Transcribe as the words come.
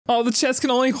Oh, the chest can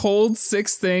only hold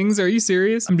 6 things. Are you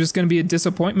serious? I'm just gonna be a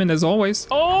disappointment as always.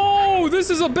 Oh, this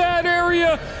is a bad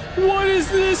area. What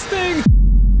is this thing?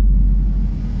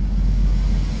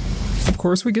 Of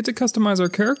course, we get to customize our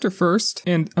character first.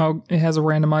 And, oh, it has a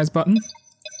randomize button.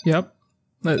 Yep.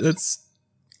 That's...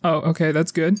 Oh, okay,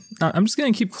 that's good. I'm just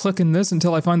gonna keep clicking this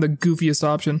until I find the goofiest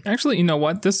option. Actually, you know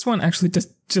what? This one actually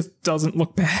just doesn't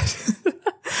look bad.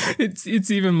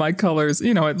 It's even my colors.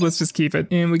 You know what? Let's just keep it.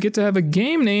 And we get to have a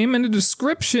game name and a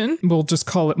description. We'll just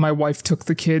call it My Wife Took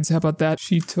the Kids. How about that?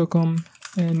 She took them,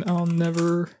 and I'll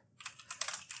never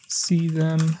see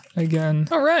them again.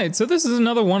 All right, so this is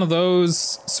another one of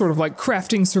those sort of like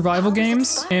crafting survival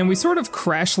games. And we sort of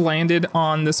crash landed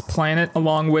on this planet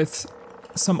along with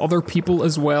some other people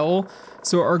as well.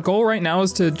 So our goal right now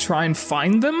is to try and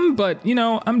find them, but you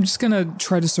know, I'm just gonna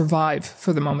try to survive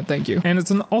for the moment, thank you. And it's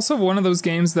also one of those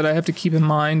games that I have to keep in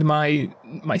mind my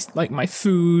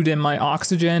food and my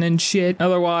oxygen and shit.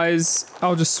 Otherwise,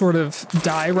 I'll just sort of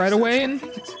die right away,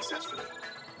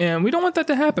 and we don't want that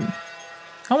to happen.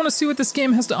 I want to see what this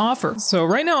game has to offer. So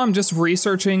right now I'm just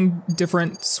researching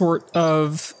different sort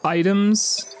of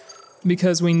items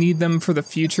because we need them for the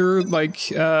future. Like,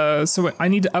 so I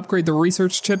need to upgrade the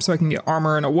research chip so I can get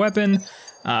armor and a weapon,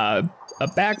 a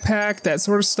backpack, that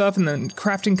sort of stuff, and then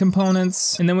crafting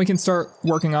components, and then we can start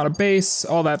working on a base,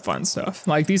 all that fun stuff.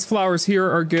 Like these flowers here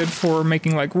are good for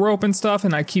making like rope and stuff,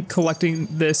 and I keep collecting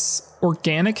this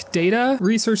organic data,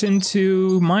 research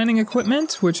into mining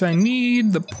equipment, which I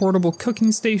need, the portable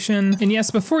cooking station. And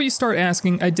yes, before you start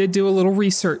asking, I did do a little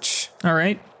research, all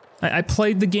right? I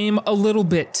played the game a little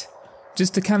bit,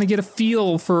 just to kind of get a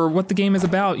feel for what the game is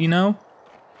about, you know?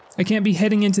 I can't be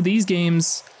heading into these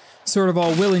games sort of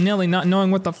all willy-nilly, not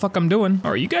knowing what the fuck I'm doing.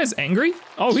 Are you guys angry?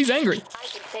 Oh, he's angry. I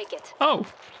can take it. Oh,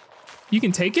 you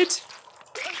can take it?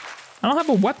 I don't have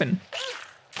a weapon.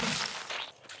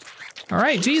 All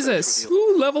right, Jesus.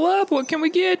 Ooh, level up, what can we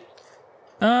get?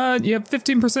 You have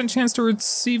 15% chance to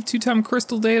receive 2-time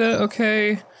crystal data,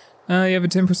 okay. You have a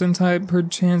 10% type per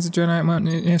chance to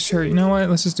generate, yeah, sure, you know what,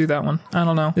 let's just do that one. I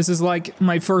don't know. This is like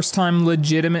my first time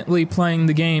legitimately playing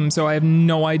the game, so I have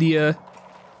no idea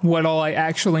what all I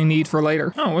actually need for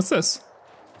later. Oh, what's this?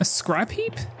 A scrap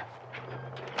heap?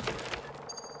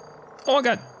 Oh,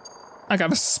 I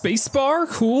got a space bar,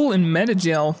 cool, and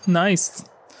metagel, nice.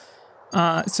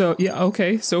 So yeah,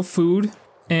 okay, so food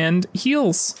and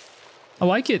heals. I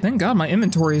like it. Thank God my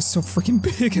inventory is so freaking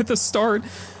big at the start.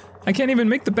 I can't even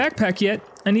make the backpack yet.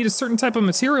 I need a certain type of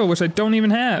material, which I don't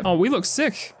even have. Oh, we look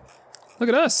sick. Look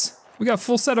at us. We got a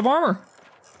full set of armor.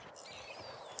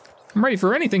 I'm ready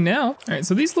for anything now. All right,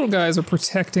 so these little guys are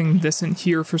protecting this in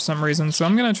here for some reason, so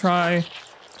I'm gonna try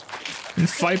and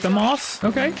fight them off.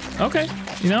 Okay, okay,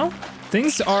 you know,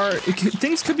 things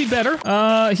could be better.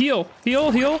 Heal.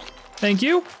 Thank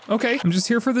you. Okay, I'm just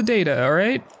here for the data, all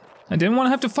right? I didn't want to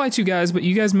have to fight you guys, but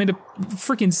you guys made a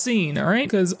freaking scene, all right?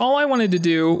 Because all I wanted to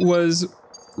do was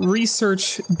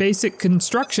research basic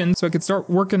construction so I could start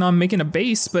working on making a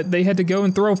base, but they had to go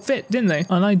and throw a fit, didn't they?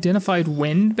 Unidentified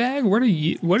wind bag? What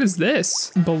is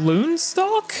this? Balloon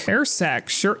stock? Air sac,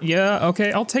 sure, yeah,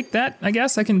 okay, I'll take that, I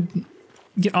guess. I can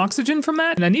get oxygen from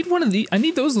that. And I need one of I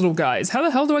need those little guys. How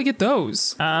the hell do I get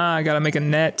those? Ah, I gotta make a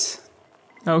net.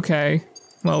 Okay.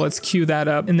 Well, let's cue that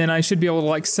up, and then I should be able to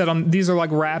like set on, these are like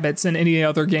rabbits in any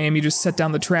other game, you just set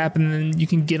down the trap and then you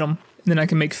can get them, and then I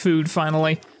can make food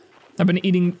finally. I've been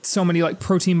eating so many like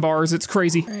protein bars, it's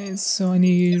crazy. All right, so I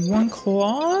need 1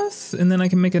 cloth, and then I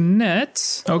can make a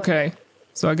net. Okay,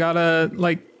 so I gotta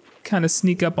like kind of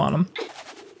sneak up on them.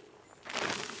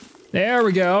 There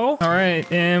we go. All right,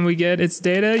 and we get its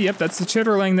data. Yep, that's the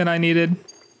chitterling that I needed.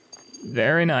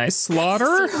 Very nice.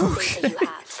 Slaughter, okay.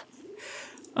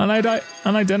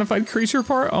 Unidentified creature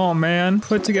part? Oh man.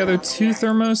 Put together 2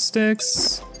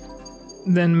 thermosticks,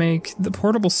 then make the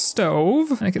portable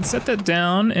stove. I can set that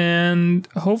down and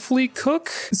hopefully cook.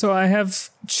 So I have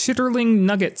chitterling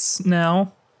nuggets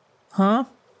now. Huh?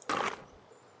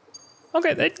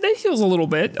 Okay, that heals a little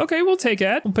bit. Okay, we'll take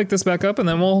it. We'll pick this back up and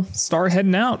then we'll start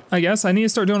heading out, I guess. I need to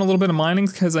start doing a little bit of mining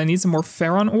because I need some more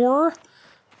ferron ore,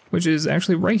 which is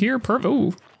actually right here. Perfect.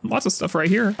 Ooh. Lots of stuff right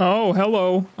here. Oh,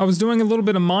 hello. I was doing a little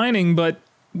bit of mining, but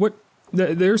what?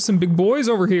 There's some big boys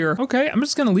over here. Okay, I'm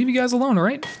just gonna leave you guys alone, all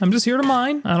right? I'm just here to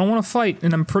mine. I don't want to fight,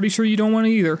 and I'm pretty sure you don't want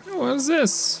to either. What is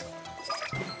this?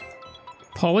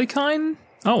 Polykine?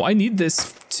 Oh, I need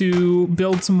this to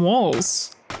build some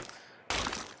walls.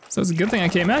 So it's a good thing I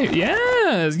came out here.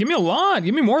 Yes, give me a lot.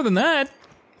 Give me more than that.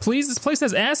 Please, this place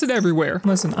has acid everywhere.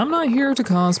 Listen, I'm not here to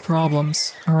cause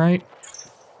problems, all right?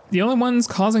 The only ones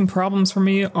causing problems for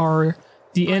me are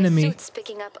The enemy. Suit's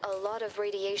picking up a lot of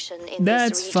radiation in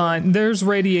That's this region. fine. There's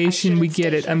radiation. We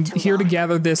get it. I'm here to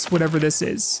gather this, whatever this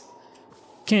is.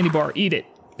 Candy bar. Eat it.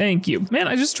 Thank you. Man,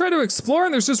 I just try to explore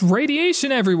and there's just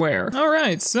radiation everywhere. All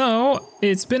right, so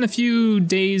it's been a few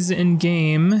days in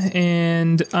game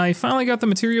and I finally got the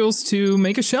materials to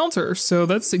make a shelter. So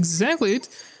that's exactly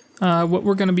what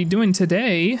we're gonna be doing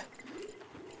today.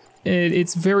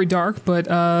 It's very dark, but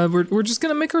we're just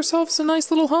gonna make ourselves a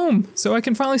nice little home so I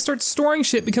can finally start storing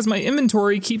shit because my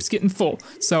inventory keeps getting full.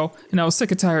 So, and I was sick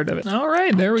and tired of it. All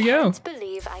right, there we go. I can't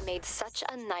believe I made such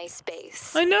a nice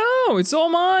base. I know, it's all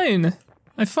mine.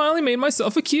 I finally made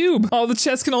myself a cube. Oh, the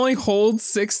chest can only hold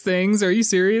 6 things. Are you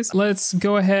serious? Let's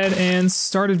go ahead and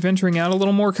start adventuring out a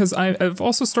little more because I've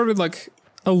also started like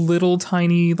a little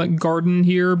tiny like garden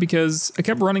here because I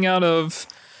kept running out of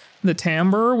the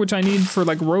timber, which I need for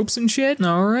like ropes and shit.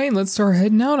 All right, let's start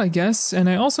heading out, I guess. And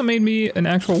I also made me an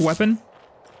actual weapon.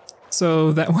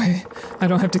 So that way I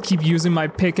don't have to keep using my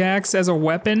pickaxe as a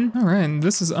weapon. All right, and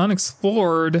this is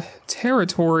unexplored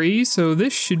territory. So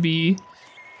this should be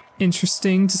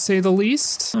interesting to say the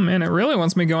least. Oh man, it really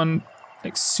wants me going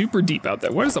like super deep out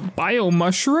there. What is a bio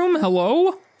mushroom?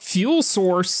 Hello? Fuel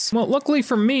source. Well, luckily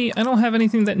for me, I don't have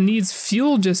anything that needs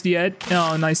fuel just yet.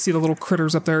 Oh, and I see the little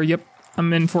critters up there. Yep.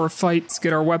 I'm in for a fight. Let's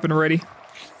get our weapon ready.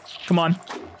 Come on.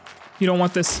 You don't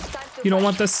want this. You don't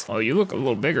want this. Oh, you look a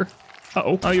little bigger.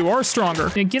 Uh-oh. Oh, you are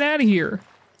stronger. Yeah, get out of here.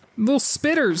 Little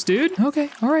spitters, dude. Okay,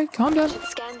 all right, calm down.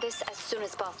 Scan this as soon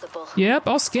as possible. Yep,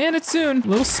 I'll scan it soon.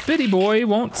 Little spitty boy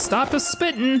won't stop us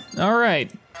spitting. All right.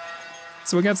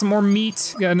 So we got some more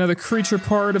meat. Got another creature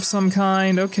part of some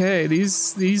kind. Okay,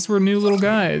 these were new little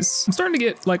guys. I'm starting to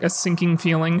get like a sinking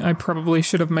feeling. I probably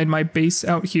should have made my base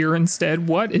out here instead.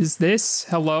 What is this?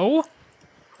 Hello?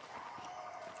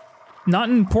 Not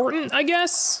important, I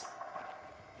guess?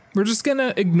 We're just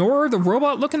gonna ignore the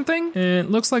robot looking thing? And it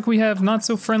looks like we have not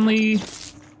so friendly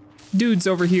dudes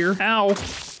over here. Ow.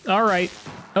 All right.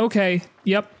 Okay.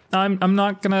 Yep. I'm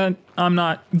not gonna.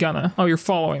 Oh, you're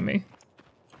following me.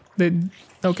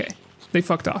 Okay. They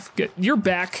fucked off. Good. You're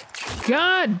back.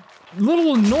 God,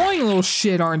 little annoying little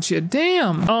shit, aren't you?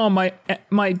 Damn. Oh, my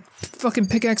fucking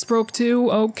pickaxe broke too.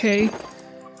 Okay.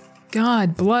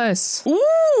 God bless.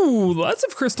 Ooh, lots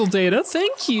of crystal data.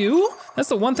 Thank you. That's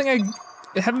the one thing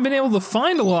I haven't been able to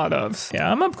find a lot of.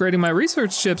 Yeah, I'm upgrading my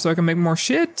research chip so I can make more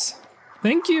shit.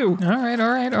 Thank you. All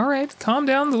right. Calm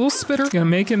down, the little spitter. Gonna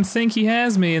make him think he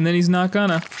has me, and then he's not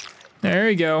gonna. There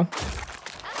you go.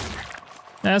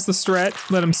 That's the strat.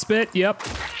 Let him spit. Yep.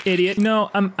 Idiot. No,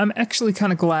 I'm actually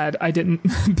kind of glad I didn't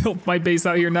build my base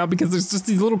out here now because there's just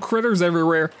these little critters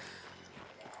everywhere.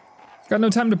 Got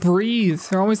no time to breathe.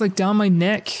 They're always like down my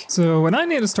neck. So what I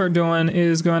need to start doing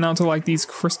is going out to like these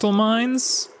crystal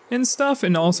mines and stuff,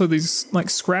 and also these like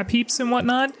scrap heaps and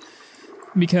whatnot,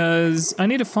 because I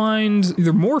need to find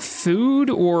either more food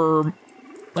or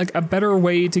like a better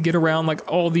way to get around like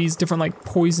all these different like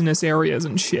poisonous areas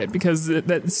and shit, because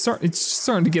it's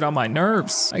starting to get on my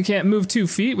nerves. I can't move 2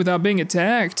 feet without being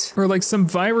attacked, or like some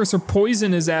virus or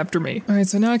poison is after me. All right,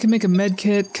 so now I can make a med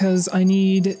kit because I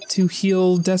need to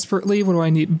heal desperately. What do I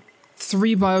need?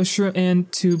 3 bioshroom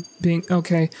and 2 being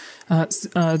okay.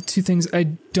 2 things. I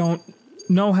don't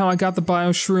know how I got the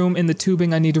bioshroom in the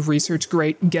tubing. I need to research.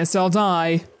 Great. Guess I'll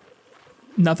die.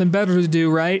 Nothing better to do,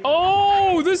 right?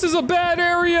 Oh, this is a bad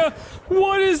area.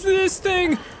 What is this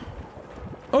thing?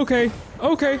 Okay.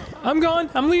 I'm gone.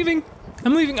 I'm leaving.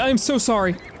 I am so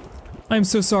sorry.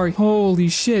 Holy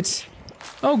shit.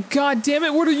 Oh, god damn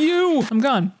it. What are you? I'm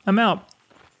gone. I'm out.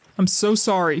 I'm so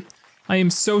sorry. I am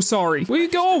so sorry. Will you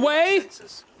go away?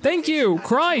 Thank you.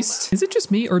 Christ. Is it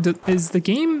just me, or is the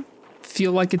game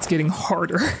feel like it's getting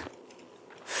harder?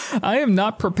 I am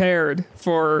not prepared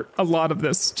for a lot of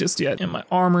this just yet. And my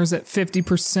armor's at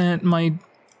 50%, my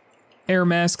air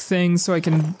mask thing so I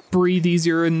can breathe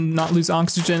easier and not lose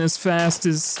oxygen as fast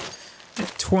is at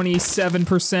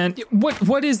 27%.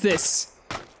 What is this?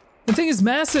 The thing is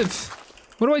massive.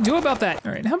 What do I do about that?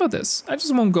 All right, how about this? I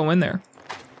just won't go in there.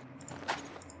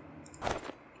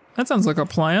 That sounds like a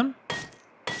plan.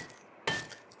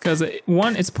 Because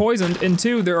 1, it's poisoned, and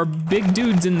 2, there are big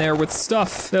dudes in there with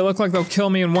stuff that look like they'll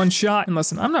kill me in 1 shot. And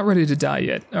listen, I'm not ready to die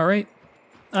yet, all right?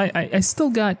 I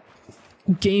still got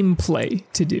gameplay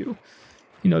to do.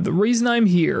 You know, the reason I'm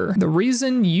here, the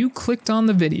reason you clicked on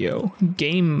the video,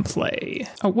 gameplay.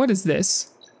 Oh, what is this?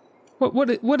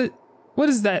 What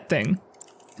is that thing?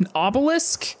 An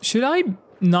obelisk? Should I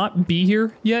not be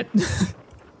here yet?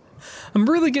 I'm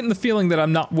really getting the feeling that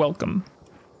I'm not welcome,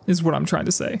 is what I'm trying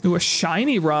to say. Ooh, a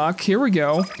shiny rock. Here we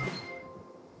go.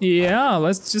 Yeah,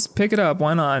 let's just pick it up.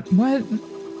 Why not? What?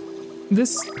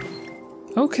 This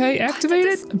Okay, activate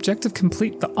it. Objective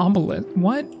complete the obelisk.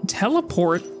 What?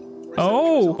 Teleport?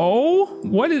 Oh,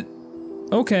 what is...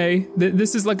 Okay,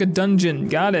 this is like a dungeon.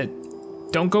 Got it.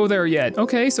 Don't go there yet.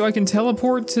 Okay, so I can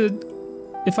teleport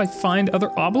to... if I find other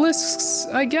obelisks,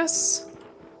 I guess?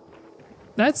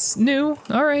 That's new.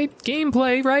 All right,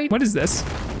 gameplay, right? What is this?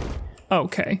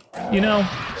 Okay, you know...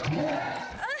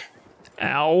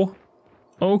 Ow.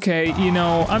 Okay, you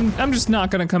know, I'm just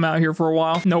not gonna come out here for a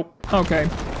while. Nope. Okay.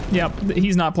 Yep,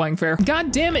 he's not playing fair.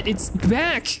 God damn it, it's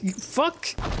back! Fuck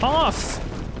off!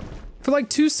 For like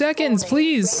 2 seconds,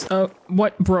 please!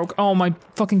 What broke? Oh, my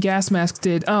fucking gas mask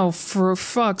did. Oh, for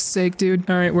fuck's sake, dude.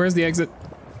 Alright, where's the exit?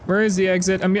 Where is the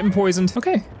exit? I'm getting poisoned.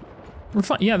 Okay. We're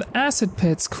fine. Yeah, the acid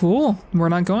pit's cool. We're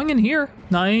not going in here.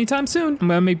 Not anytime soon. I'm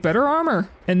gonna make better armor.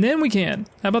 And then we can.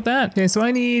 How about that? Okay, so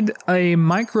I need a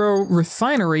micro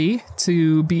refinery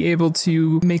to be able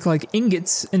to make like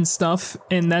ingots and stuff.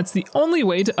 And that's the only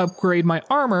way to upgrade my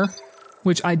armor,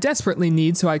 which I desperately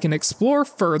need so I can explore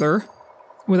further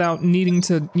without needing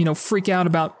to, you know, freak out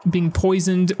about being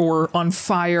poisoned or on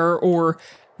fire or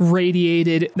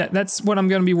radiated. That's what I'm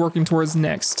gonna be working towards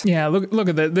next. Yeah, look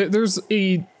at that. There's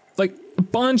a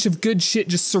bunch of good shit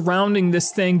just surrounding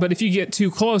this thing, but if you get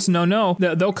too close, no,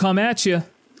 they'll come at you.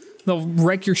 They'll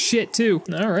wreck your shit too.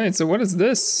 All right, so what is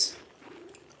this?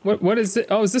 What is it?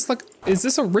 Oh, is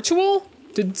this a ritual?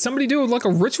 Did somebody do like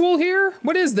a ritual here?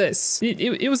 What is this?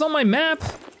 It was on my map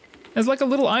as like a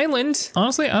little island.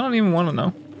 Honestly, I don't even want to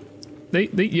know.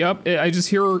 Yep, I just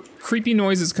hear creepy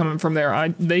noises coming from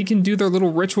there. They can do their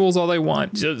little rituals all they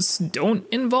want. Just don't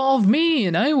involve me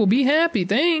and I will be happy,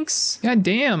 thanks. God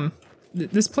damn.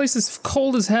 This place is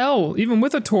cold as hell, even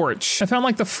with a torch. I found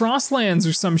like the Frostlands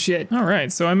or some shit. All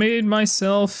right, so I made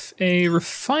myself a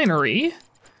refinery,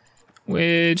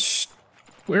 which,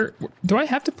 where do I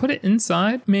have to put it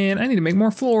inside? Man, I need to make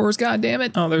more floors, god damn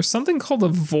it. Oh, there's something called a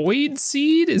void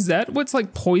seed? Is that what's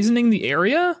like poisoning the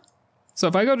area? So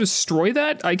if I go destroy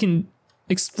that, I can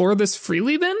explore this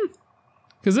freely then?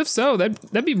 Because if so,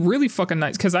 that'd be really fucking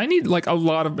nice. Because I need like a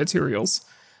lot of materials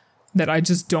that I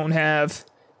just don't have.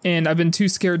 And I've been too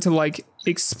scared to like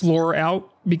explore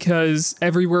out because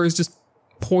everywhere is just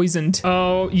poisoned.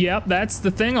 Oh, yep, that's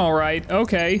the thing, all right.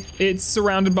 Okay, it's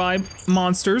surrounded by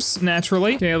monsters,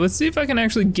 naturally. Okay, let's see if I can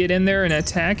actually get in there and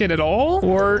attack it at all.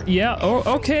 Or, yeah, oh,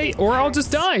 okay, or I'll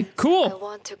just die. Cool. I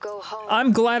want to go home.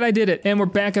 I'm glad I did it. And we're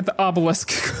back at the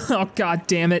obelisk. Oh, god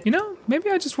damn it. You know, maybe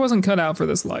I just wasn't cut out for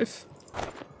this life.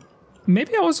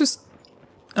 Maybe I was just...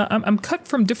 I'm cut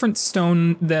from different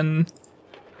stone than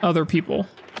other people.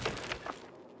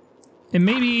 And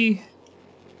maybe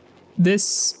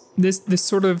this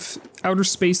sort of outer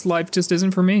space life just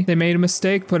isn't for me. They made a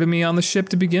mistake putting me on the ship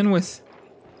to begin with.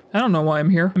 I don't know why I'm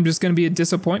here. I'm just gonna be a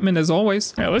disappointment as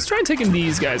always. All right, let's try taking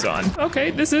these guys on.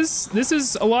 Okay, this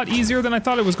is a lot easier than I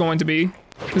thought it was going to be.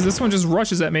 Because this one just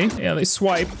rushes at me. Yeah, they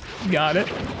swipe. Got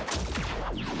it.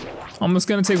 Almost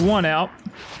gonna take one out.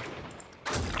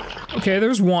 Okay,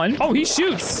 there's one. Oh, he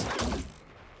shoots.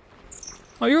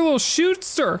 Oh, you're a little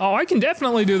shootster. Oh, I can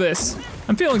definitely do this.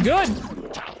 I'm feeling good.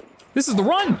 This is the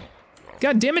run.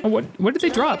 God damn it. Oh, what did they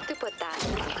drop?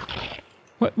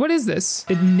 What is this?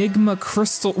 Enigma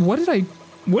crystal. What did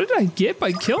I get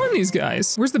by killing these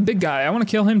guys? Where's the big guy? I want to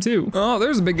kill him too. Oh,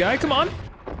 there's a big guy. Come on.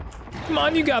 Come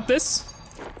on, you got this.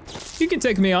 You can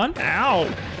take me on.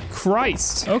 Ow.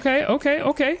 Christ.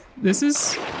 Okay. This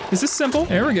is simple.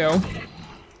 There we go.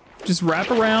 Just wrap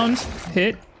around,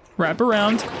 hit, wrap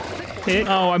around, hit.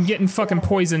 Oh, I'm getting fucking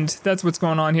poisoned. That's what's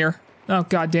going on here. Oh,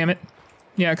 god damn it.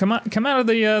 Yeah, come out of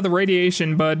the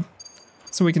radiation, bud,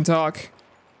 so we can talk.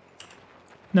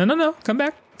 No, come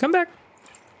back.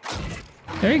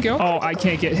 There you go. Oh, I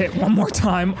can't get hit one more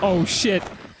time. Oh shit,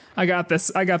 I got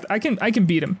this. I can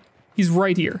beat him. He's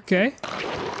right here. Okay.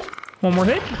 One more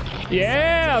hit.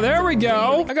 Yeah, there we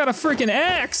go. I got a freaking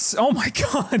axe. Oh my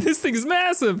god, this thing is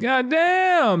massive. God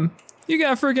damn. You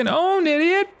got freaking owned,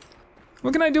 idiot.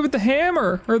 What can I do with the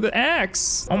hammer or the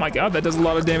axe? Oh my god, that does a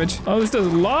lot of damage. Oh, this does a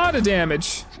lot of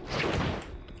damage.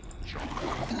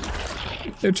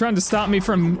 They're trying to stop me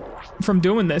from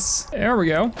doing this. There we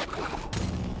go.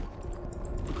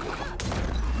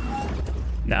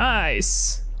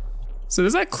 Nice. So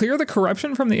does that clear the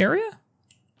corruption from the area?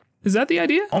 Is that the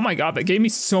idea? Oh my god, that gave me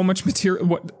so much material.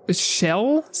 What, a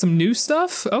shell? Some new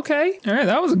stuff? Okay. All right,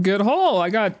 that was a good haul. I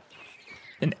got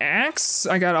an axe.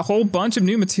 I got a whole bunch of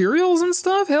new materials and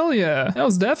stuff. Hell yeah. That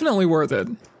was definitely worth it.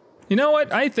 You know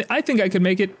what? I think I could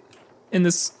make it in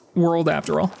this world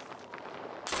after all.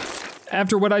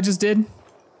 After what I just did.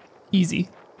 Easy.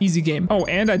 Easy game. Oh,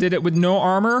 and I did it with no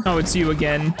armor. Oh, it's you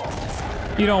again.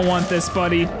 You don't want this,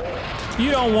 buddy. You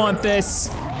don't want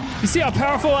this. You see how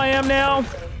powerful I am now?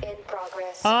 In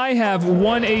progress. I have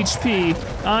 1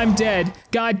 HP. I'm dead.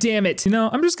 God damn it. You know,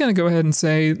 I'm just gonna go ahead and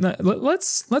say,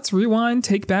 let's rewind,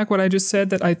 take back what I just said,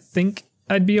 that I think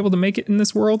I'd be able to make it in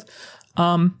this world.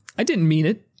 I didn't mean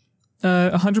it.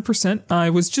 100%. I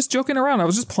was just joking around. I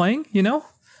was just playing, you know?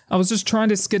 I was just trying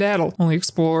to skedaddle. Only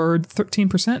explored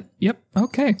 13%. Yep,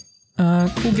 okay.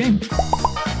 Cool game.